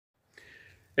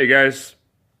Hey guys,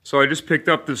 so I just picked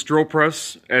up this drill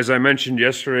press, as I mentioned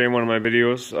yesterday in one of my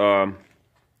videos.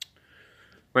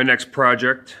 My next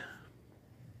project.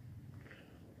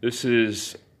 This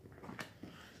is,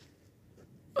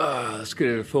 let's get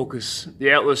it to focus,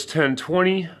 the Atlas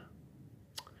 1020,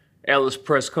 Atlas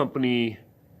Press Company,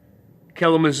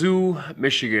 Kalamazoo,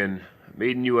 Michigan,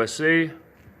 made in USA.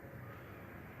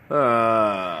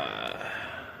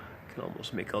 Can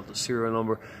almost make out the serial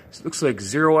number. It looks like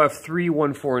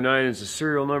 0F3149 is the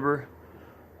serial number.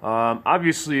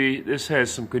 Obviously, this has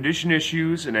some condition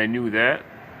issues, and I knew that.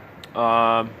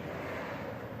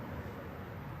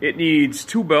 It needs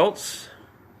 2 belts,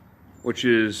 which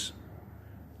is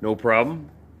no problem.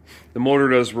 The motor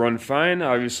does run fine.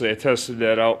 Obviously, I tested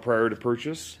that out prior to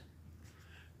purchase.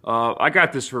 I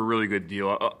got this for a really good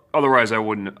deal. Otherwise, I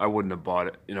wouldn't have bought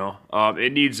it. You know,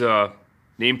 it needs a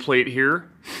nameplate here,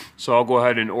 so I'll go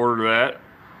ahead and order that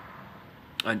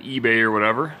on eBay or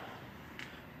whatever.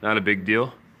 Not a big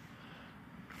deal.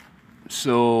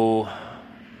 So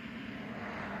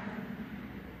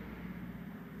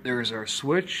there's our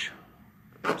switch.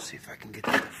 Let's see if I can get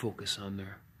that to focus on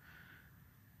there.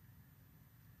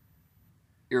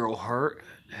 Arrowheart,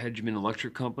 Hedgeman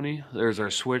Electric Company. There's our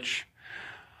switch.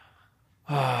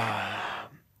 And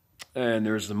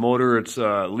there's the motor. It's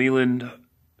Leland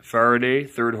Faraday,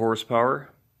 3rd horsepower.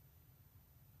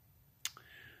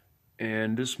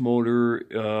 And this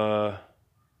motor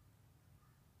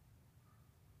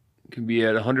can be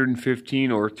at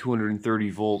 115 or 230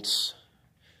 volts.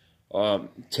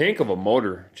 Tank of a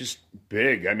motor, just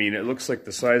big. I mean, it looks like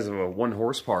the size of a 1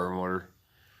 horsepower motor.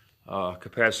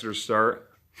 Capacitor start.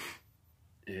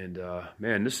 And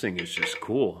man, this thing is just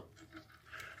cool.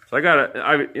 So I got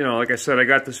it. You know, like I said, I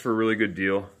got this for a really good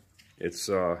deal. It's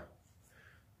a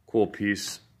cool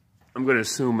piece. I'm gonna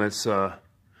assume it's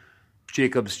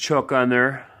Jacob's chuck on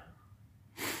there.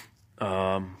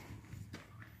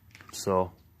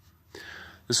 So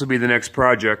this will be the next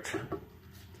project. I'm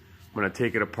gonna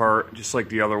take it apart just like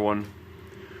the other one.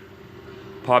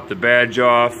 Pop the badge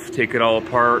off, take it all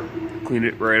apart, clean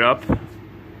it right up,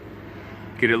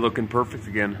 get it looking perfect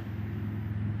again.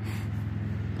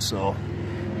 So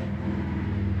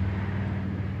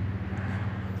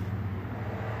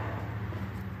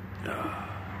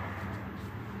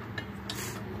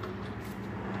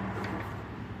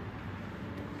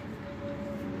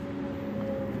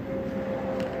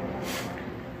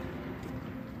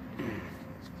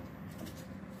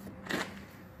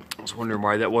I was wondering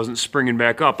why that wasn't springing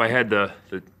back up. I had to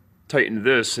tighten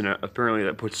this, and apparently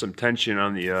that puts some tension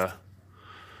on the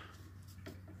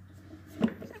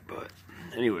but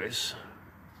anyways,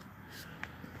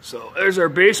 so there's our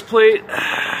base plate,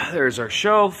 there's our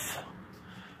shelf.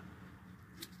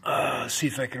 Let's see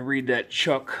if I can read that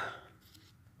chuck.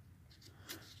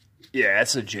 Yeah,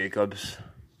 that's a Jacobs,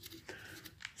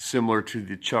 similar to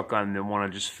the chuck on the one I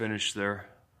just finished there.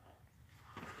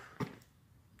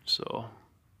 So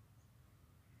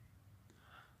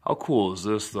how cool is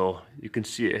this, though? You can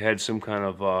see it had some kind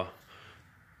of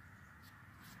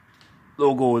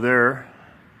logo there.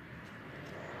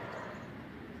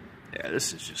 Yeah,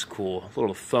 this is just cool. A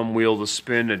little thumb wheel to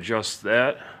spin, adjust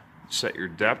that, set your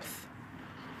depth.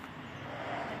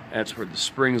 That's where the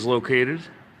spring's located.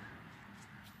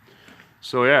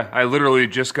 So yeah, I literally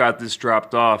just got this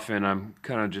dropped off, and I'm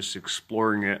kind of just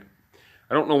exploring it.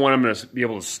 I don't know when I'm going to be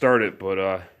able to start it, but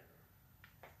as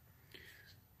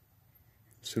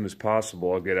soon as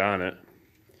possible, I'll get on it.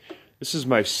 This is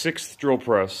my 6th drill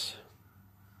press.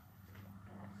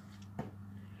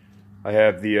 I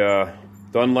have the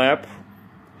Dunlap.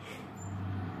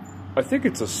 I think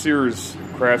it's a Sears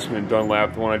Craftsman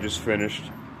Dunlap, the one I just finished.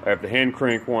 I have the hand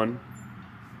crank one.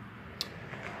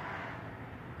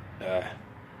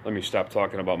 Let me stop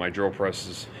talking about my drill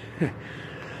presses.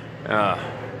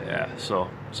 Yeah, so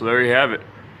there you have it.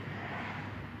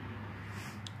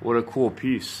 What a cool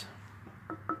piece.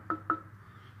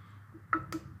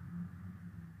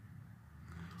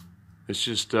 It's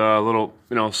just a little,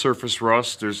 you know, surface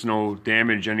rust. There's no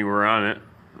damage anywhere on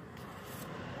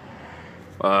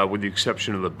it, with the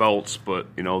exception of the belts. But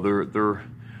you know,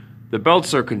 the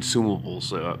belts are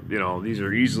consumables. You know, these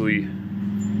are easily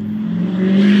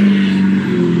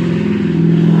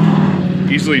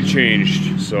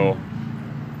changed, so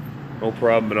no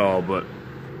problem at all. But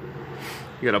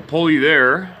you got a pulley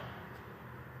there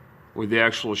with the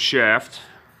actual shaft,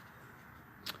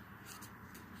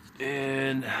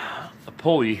 and a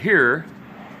pulley here.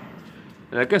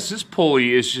 And I guess this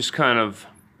pulley is just kind of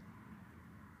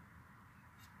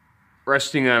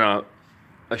resting on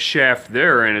a shaft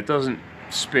there, and it doesn't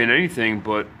spin anything,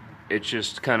 but it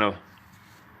just kind of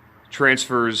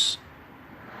transfers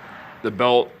the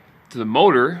belt to the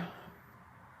motor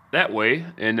that way,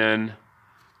 and then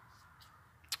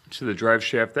to the drive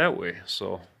shaft that way.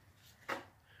 So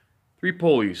 3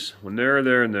 pulleys, when there,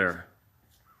 and there.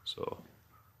 So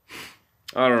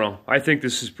I don't know. I think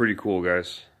this is pretty cool,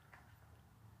 guys.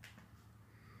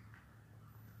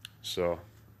 So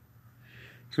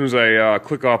as soon as I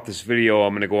click off this video,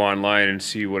 I'm gonna go online and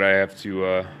see what I have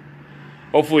to.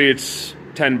 Hopefully, it's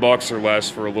 $10 or less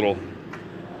for a little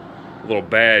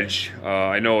badge.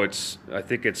 I know it's. I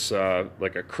think it's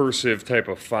like a cursive type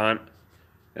of font,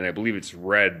 and I believe it's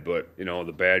red. But you know,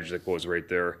 the badge that goes right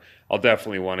there. I'll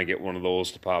definitely want to get one of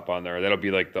those to pop on there. That'll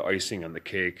be like the icing on the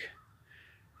cake.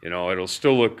 You know, it'll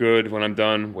still look good when I'm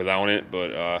done without it,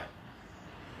 but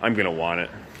I'm gonna want it.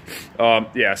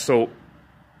 Yeah, so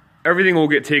everything will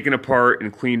get taken apart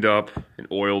and cleaned up and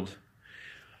oiled.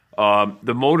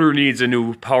 The motor needs a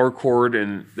new power cord,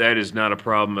 and that is not a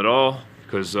problem at all,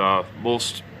 because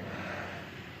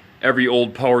every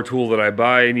old power tool that I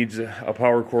buy needs a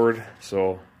power cord.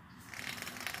 So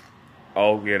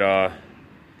I'll get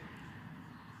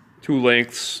 2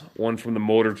 lengths, one from the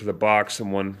motor to the box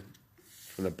and one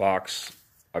from the box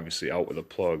obviously out with a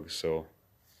plug. So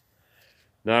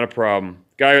not a problem.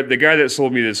 The guy that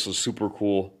sold me this was super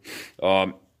cool.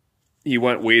 He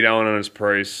went way down on his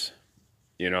price.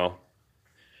 You know,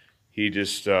 he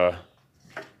just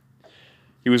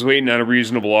he was waiting on a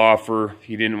reasonable offer.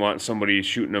 He didn't want somebody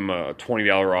shooting him a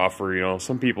 $20 offer. You know,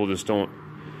 some people don't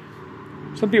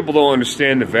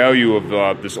understand the value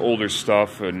of this older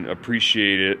stuff and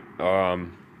appreciate it.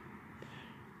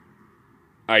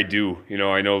 I do. You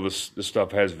know, I know this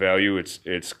stuff has value.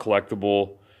 It's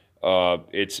collectible.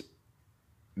 It's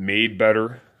made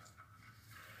better.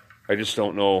 I just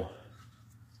don't know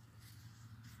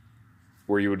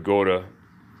where you would go to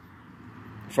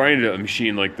find a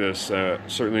machine like this.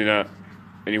 Certainly not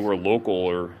anywhere local,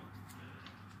 or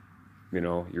you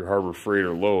know, your Harbor Freight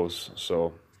or Lowe's.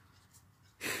 So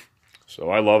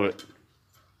I love it.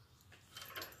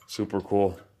 Super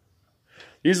cool.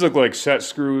 These look like set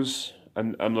screws.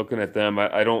 I'm looking at them.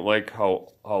 I don't like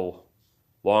how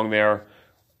long they are.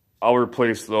 I'll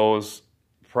replace those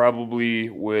probably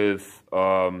with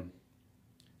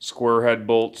square head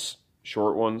bolts,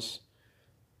 short ones,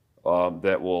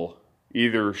 that will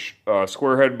either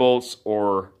square head bolts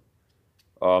or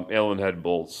Allen head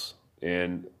bolts,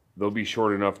 and they'll be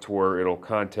short enough to where it'll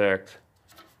contact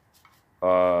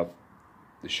the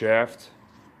shaft,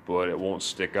 but it won't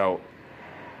stick out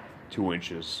 2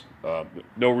 inches.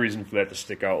 No reason for that to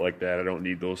stick out like that. I don't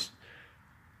need those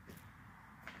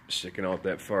sticking out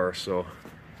that far. So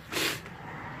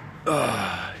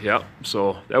yeah,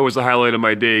 so that was the highlight of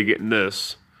my day, getting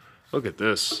this. Look at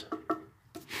this.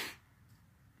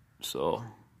 So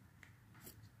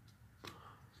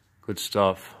good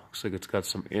stuff. Looks like it's got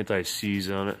some anti-seize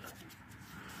on it.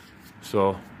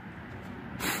 So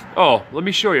oh, let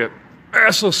me show you. I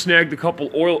also snagged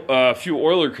a few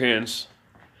oiler cans.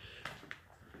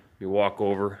 Let me walk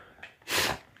over.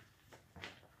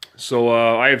 So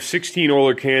I have 16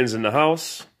 oiler cans in the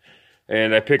house,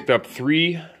 and I picked up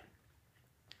 3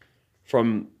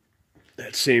 from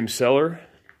that same seller.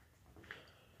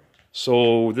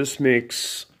 So this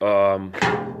makes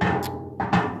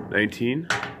 19.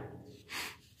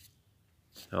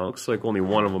 Now it looks like only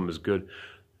one of them is good.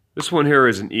 This one here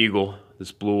is an Eagle,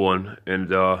 this blue one, and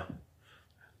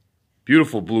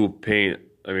beautiful blue paint.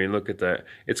 I mean, look at that.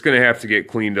 It's going to have to get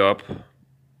cleaned up,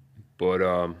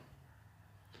 but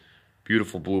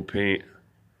beautiful blue paint.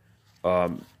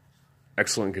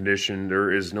 Excellent condition.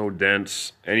 There is no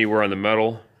dents anywhere on the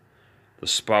metal. The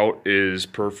spout is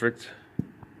perfect.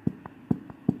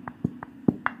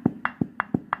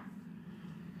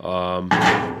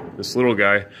 This little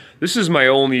guy. This is my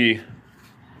only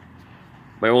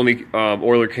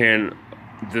oiler can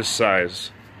this size.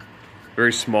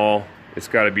 Very small. It's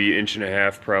got to be 1.5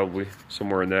 inches probably,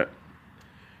 somewhere in that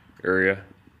area.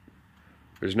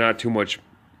 There's not too much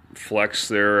flex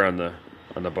there on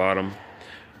the bottom.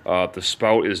 The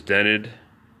spout is dented.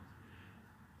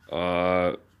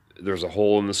 There's a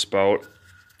hole in the spout.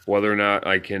 Whether or not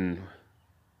I can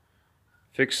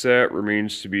fix that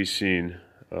remains to be seen.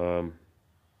 At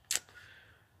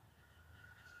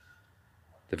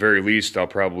the very least, I'll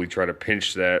probably try to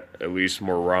pinch that at least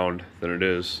more round than it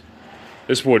is.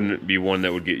 This wouldn't be one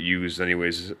that would get used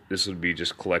anyways. This would be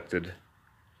just collected.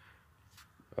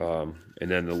 And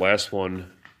then the last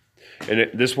one,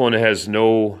 and this one has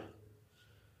no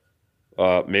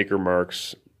maker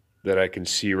marks that I can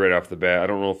see right off the bat. I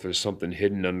don't know if there's something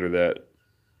hidden under that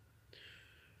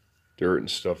dirt and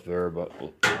stuff there, but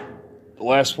the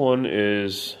last one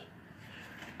is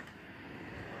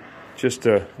just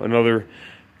another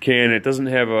can. It doesn't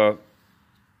have a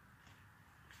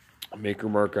maker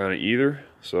mark on it either,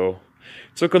 so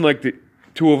it's looking like the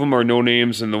two of them are no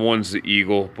names and the one's the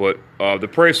Eagle, but the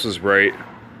price was right.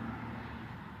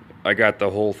 I got the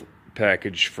whole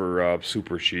package for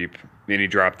super cheap, and he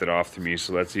dropped it off to me,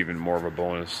 so that's even more of a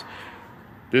bonus.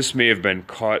 This may have been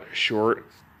cut short.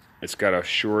 It's got a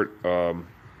short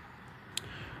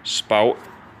spout,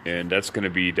 and that's going to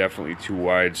be definitely too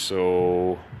wide,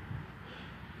 so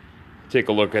take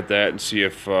a look at that and see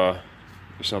if there's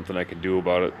something I can do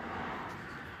about it.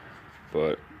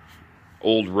 But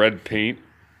old red paint,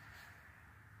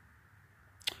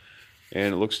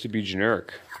 and it looks to be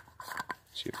generic.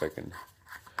 See if I can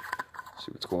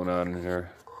see what's going on in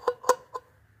there.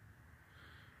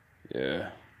 Yeah,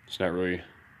 it's not really.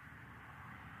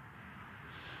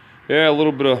 Yeah, a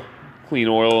little bit of clean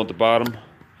oil at the bottom.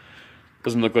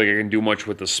 Doesn't look like I can do much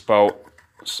with the spout,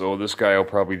 so this guy will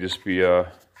probably just be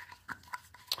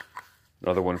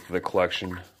another one for the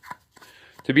collection.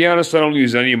 To be honest, I don't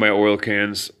use any of my oil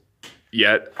cans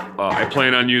yet. I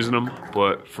plan on using them,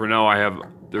 but for now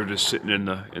they're just sitting in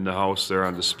the house there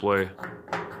on display.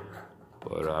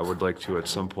 But I would like to at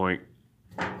some point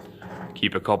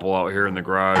keep a couple out here in the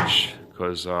garage,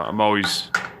 because I'm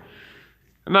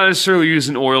not necessarily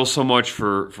using oil so much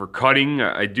for cutting.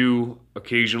 I do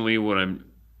occasionally when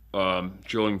I'm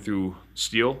drilling through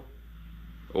steel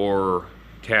or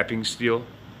tapping steel,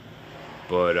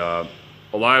 but a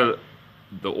lot of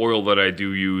the oil that I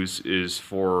do use is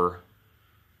for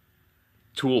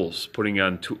tools, putting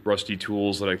on rusty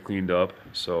tools that I cleaned up.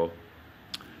 So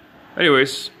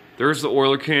anyways, there's the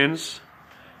oiler cans.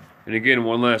 And again,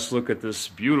 one last look at this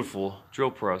beautiful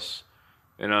drill press.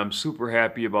 And I'm super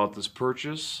happy about this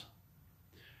purchase.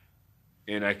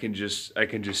 And I can just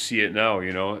see it now,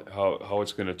 you know, how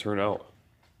it's going to turn out.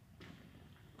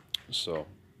 So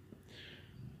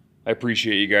I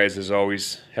appreciate you guys as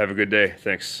always. Have a good day.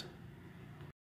 Thanks.